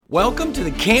Welcome to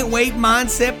the Can't Wait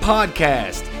Mindset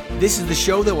Podcast. This is the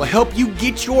show that will help you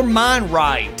get your mind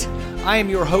right. I am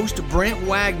your host, Brent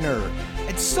Wagner.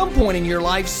 At some point in your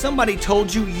life, somebody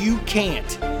told you you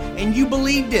can't, and you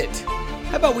believed it.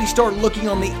 How about we start looking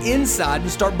on the inside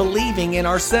and start believing in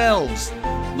ourselves?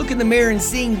 Look in the mirror and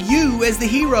seeing you as the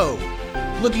hero.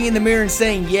 Looking in the mirror and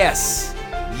saying, yes,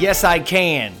 I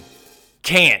can.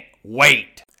 Can't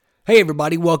wait. Hey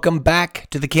everybody, welcome back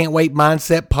to the Can't Wait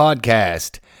Mindset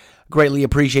Podcast. Greatly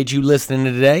appreciate you listening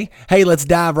today. Hey, let's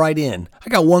dive right in. I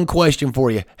got one question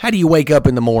for you. How do you wake up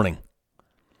in the morning?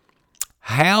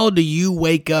 How do you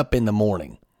wake up in the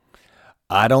morning?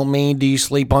 I don't mean do you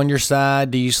sleep on your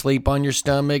side? Do you sleep on your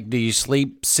stomach? Do you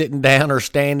sleep sitting down or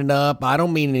standing up? I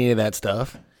don't mean any of that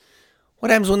stuff.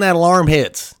 What happens when that alarm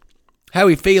hits? How are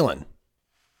we feeling?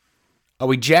 Are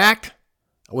we jacked?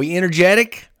 Are we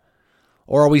energetic?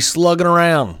 Or are we slugging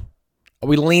around? Are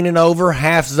we leaning over,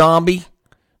 half zombie?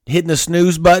 Hitting the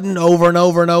snooze button over and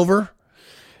over and over.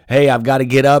 Hey, I've got to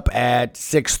get up at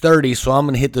 6:30, so I'm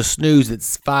going to hit the snooze at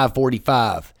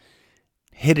 5:45.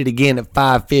 Hit it again at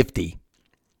 5:50.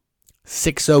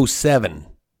 6:07.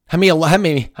 How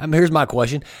many? Here's my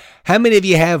question. How many of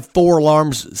you have 4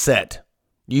 alarms set?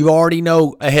 You already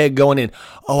know ahead going in.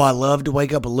 Oh, I love to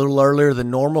wake up a little earlier than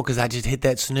normal because I just hit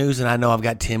that snooze and I know I've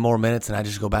got 10 more minutes and I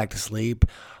just go back to sleep.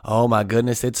 Oh my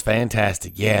goodness, it's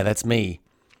fantastic. Yeah, that's me.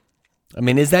 I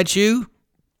mean, is that you?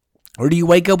 Or do you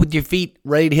wake up with your feet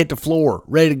ready to hit the floor,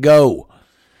 ready to go?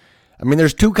 I mean,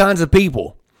 there's 2 kinds of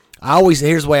people.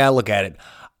 Here's the way I look at it.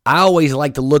 I always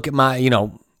like to look at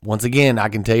once again, I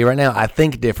can tell you right now, I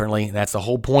think differently. That's the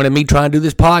whole point of me trying to do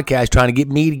this podcast, trying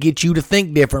to get you to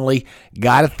think differently.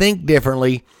 Got to think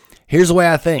differently. Here's the way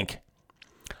I think.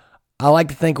 I like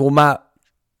to think, well,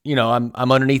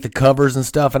 I'm underneath the covers and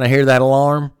stuff, and I hear that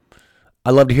alarm.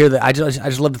 I love to hear that. I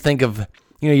just love to think of,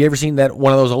 you ever seen that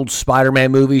one of those old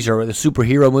Spider-Man movies or the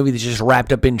superhero movie that's just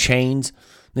wrapped up in chains?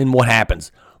 Then what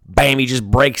happens? Bam, he just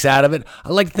breaks out of it. I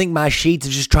like to think my sheets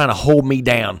are just trying to hold me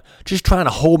down. Just trying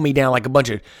to hold me down like a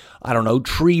bunch of,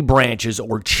 tree branches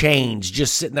or chains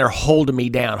just sitting there holding me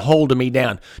down.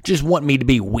 Just want me to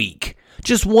be weak.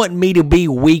 Just want me to be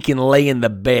weak and lay in the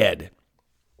bed.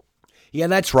 Yeah,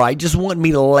 that's right. Just want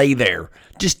me to lay there.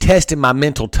 Just testing my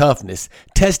mental toughness.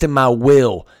 Testing my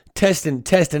will. Testing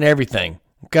everything.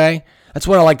 Okay? That's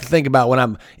what I like to think about when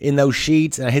I'm in those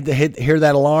sheets and I hear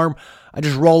that alarm. I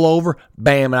just roll over,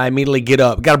 bam, and I immediately get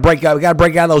up. Got to break out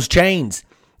of those chains.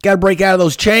 We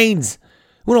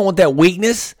don't want that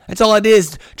weakness. That's all it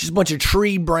is. Just a bunch of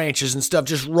tree branches and stuff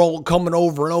just coming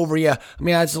over and over. Yeah, I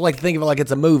mean, I just like to think of it like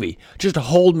it's a movie. Just to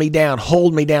hold me down,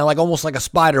 like almost like a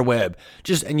spider web.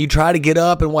 And you try to get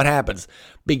up, and what happens?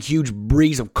 Big, huge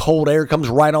breeze of cold air comes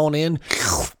right on in.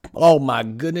 Oh, my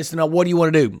goodness. Now, what do you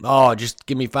want to do? Oh, just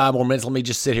give me 5 more minutes. Let me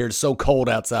just sit here. It's so cold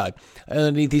outside.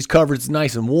 Underneath these covers, it's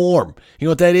nice and warm. You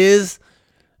know what that is?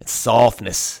 It's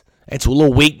softness. It's a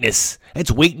little weakness.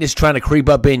 It's weakness trying to creep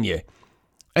up in you.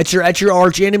 That's your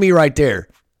arch enemy right there.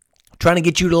 Trying to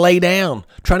get you to lay down.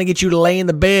 Trying to get you to lay in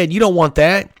the bed. You don't want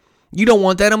that. I'm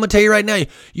going to tell you right now.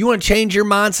 You want to change your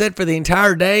mindset for the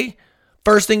entire day?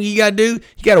 First thing you got to do,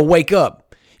 you got to wake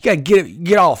up. You got to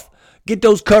get off. Get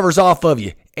those covers off of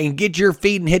you. And get your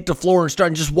feet and hit the floor and start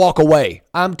and just walk away.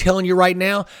 I'm telling you right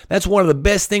now, that's one of the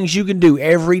best things you can do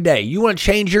every day. You want to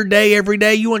change your day every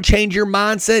day? You want to change your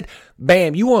mindset?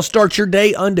 Bam, you want to start your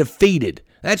day undefeated.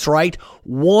 That's right,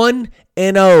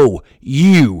 1-0.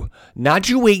 You. Not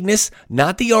your weakness,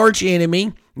 not the arch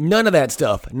enemy, none of that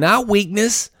stuff. Not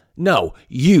weakness. No,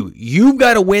 you. You've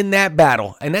got to win that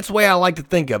battle. And that's the way I like to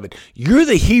think of it. You're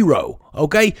the hero,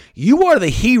 okay? You are the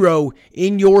hero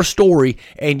in your story,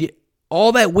 and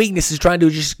all that weakness is trying to do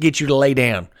is just get you to lay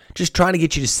down. Just trying to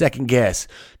get you to second guess.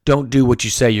 Don't do what you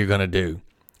say you're going to do.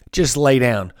 Just lay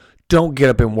down. Don't get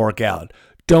up and work out.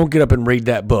 Don't get up and read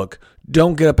that book.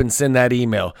 Don't get up and send that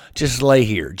email. Just lay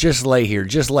here.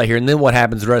 And then what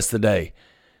happens the rest of the day?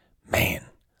 Man,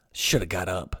 should have got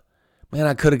up. Man,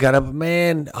 I could have got up.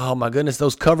 Man, oh my goodness,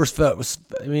 those covers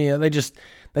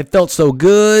they felt so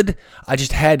good. I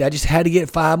just had to get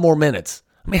 5 more minutes.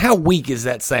 I mean, how weak is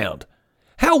that sound?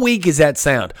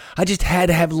 I just had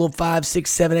to have a little 5, 6,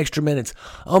 7 extra minutes.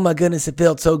 Oh my goodness, it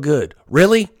felt so good.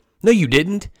 Really? No, you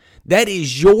didn't. That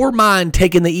is your mind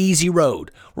taking the easy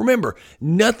road. Remember,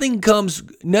 nothing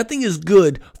is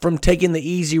good from taking the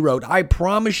easy road. I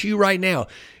promise you right now,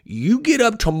 you get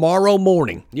up tomorrow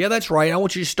morning. Yeah, that's right. I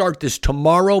want you to start this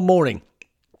tomorrow morning.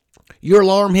 Your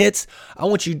alarm hits. I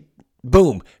want you,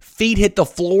 boom, feet hit the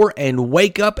floor and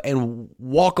wake up and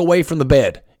walk away from the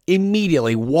bed.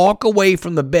 Immediately walk away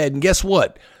from the bed. And guess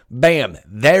what? Bam,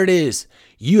 there it is.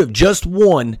 You have just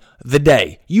won the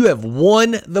day. You have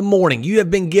won the morning. You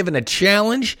have been given a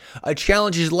challenge. A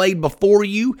challenge is laid before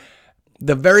you,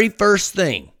 the very first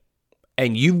thing.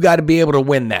 And you've got to be able to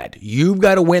win that. You've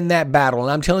got to win that battle. And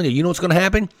I'm telling you, you know what's going to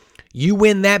happen? You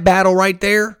win that battle right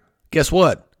there, guess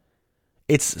what?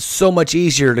 It's so much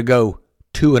easier to go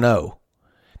 2-0.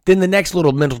 Then the next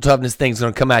little mental toughness thing's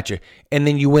going to come at you, and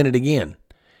then you win it again.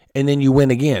 And then you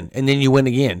win again, and then you win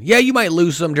again. Yeah, you might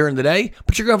lose some during the day,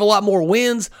 but you're going to have a lot more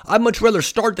wins. I'd much rather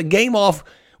start the game off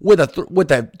with a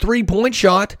 3-point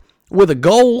shot, with a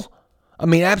goal. I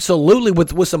mean, absolutely,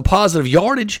 with some positive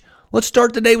yardage. Let's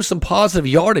start the day with some positive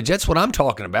yardage. That's what I'm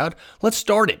talking about. Let's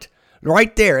start it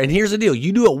right there. And here's the deal.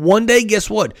 You do it one day, guess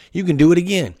what? You can do it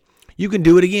again. You can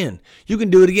do it again. You can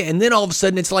do it again. And then all of a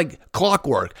sudden, it's like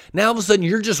clockwork. Now, all of a sudden,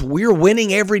 we're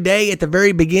winning every day at the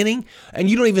very beginning, and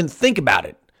you don't even think about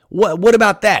it. What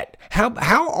about that? How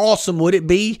awesome would it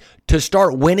be to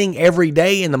start winning every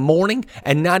day in the morning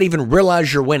and not even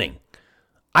realize you're winning?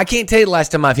 I can't tell you the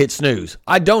last time I've hit snooze.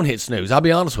 I don't hit snooze. I'll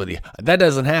be honest with you. That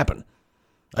doesn't happen.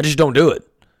 I just don't do it.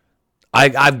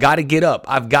 I've got to get up.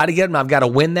 I've got to get up, and I've got to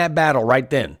win that battle right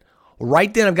then.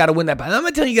 Right then, I've got to win that battle. I'm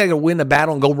not telling you got to win the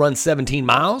battle and go run 17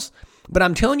 miles. But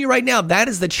I'm telling you right now, that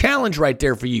is the challenge right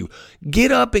there for you.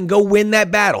 Get up and go win that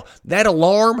battle. That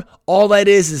alarm, all that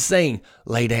is saying,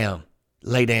 lay down,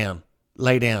 lay down,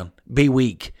 lay down. Be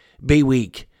weak, be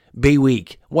weak, be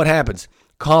weak. What happens?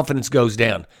 Confidence goes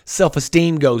down.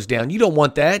 Self-esteem goes down. You don't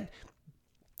want that.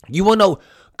 You want to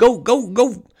go.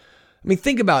 I mean,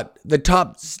 think about the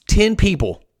top 10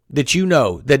 people that you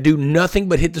know that do nothing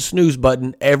but hit the snooze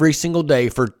button every single day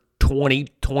for 20,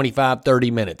 25,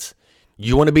 30 minutes.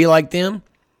 You want to be like them?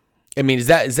 I mean, is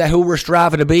that who we're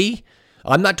striving to be?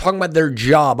 I'm not talking about their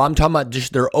job. I'm talking about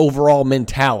just their overall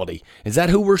mentality. Is that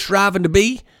who we're striving to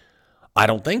be? I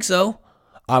don't think so.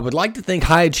 I would like to think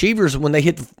high achievers, when they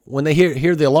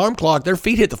hear the alarm clock, their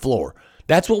feet hit the floor.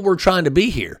 That's what we're trying to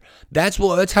be here. That's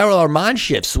how our mind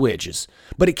shift switches.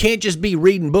 But it can't just be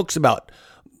reading books about,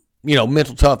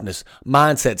 mental toughness,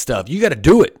 mindset stuff. You got to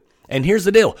do it. And here's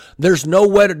the deal. There's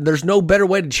no better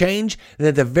way to change than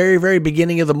at the very, very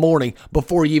beginning of the morning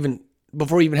before you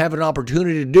even have an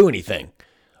opportunity to do anything.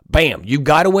 Bam. You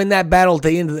got to win that battle at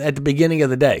the beginning of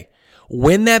the day.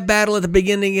 Win that battle at the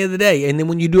beginning of the day. And then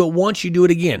when you do it once, you do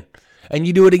it again. And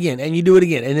you do it again. And you do it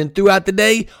again. And then throughout the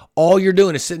day, all you're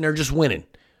doing is sitting there just winning.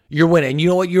 You're winning. And you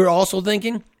know what you're also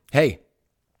thinking? Hey,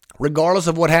 regardless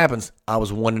of what happens, I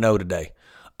was 1-0 today.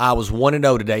 I was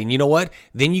 1-0 today. And you know what?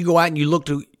 Then you go out and you're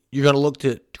going to look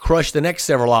to crush the next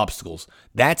several obstacles.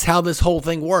 That's how this whole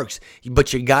thing works.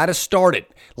 But you got to start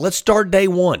it. Let's start day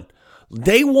one.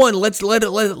 Day one, let's let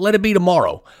it be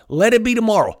tomorrow. Let it be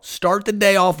tomorrow. Start the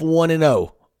day off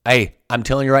 1-0. Hey, I'm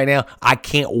telling you right now, I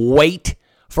can't wait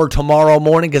for tomorrow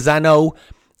morning because I know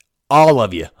all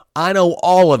of you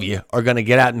are going to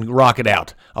get out and rock it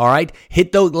out. All right?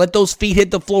 Let those feet hit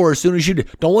the floor as soon as you do.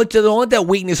 Don't let that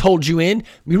weakness hold you in.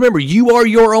 Remember, you are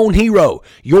your own hero.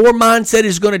 Your mindset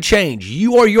is going to change.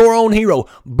 You are your own hero.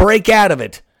 Break out of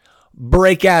it.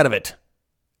 Break out of it.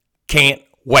 Can't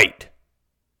wait.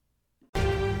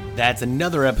 That's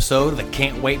another episode of the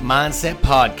Can't Wait Mindset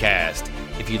Podcast.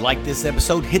 If you like this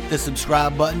episode, hit the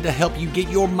subscribe button to help you get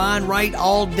your mind right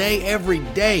all day, every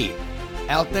day.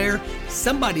 Out there,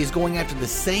 somebody is going after the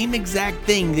same exact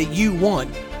thing that you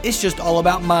want. It's just all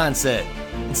about mindset.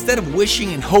 Instead of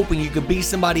wishing and hoping you could be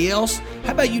somebody else,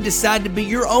 how about you decide to be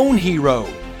your own hero?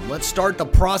 Let's start the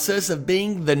process of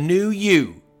being the new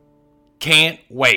you. Can't wait.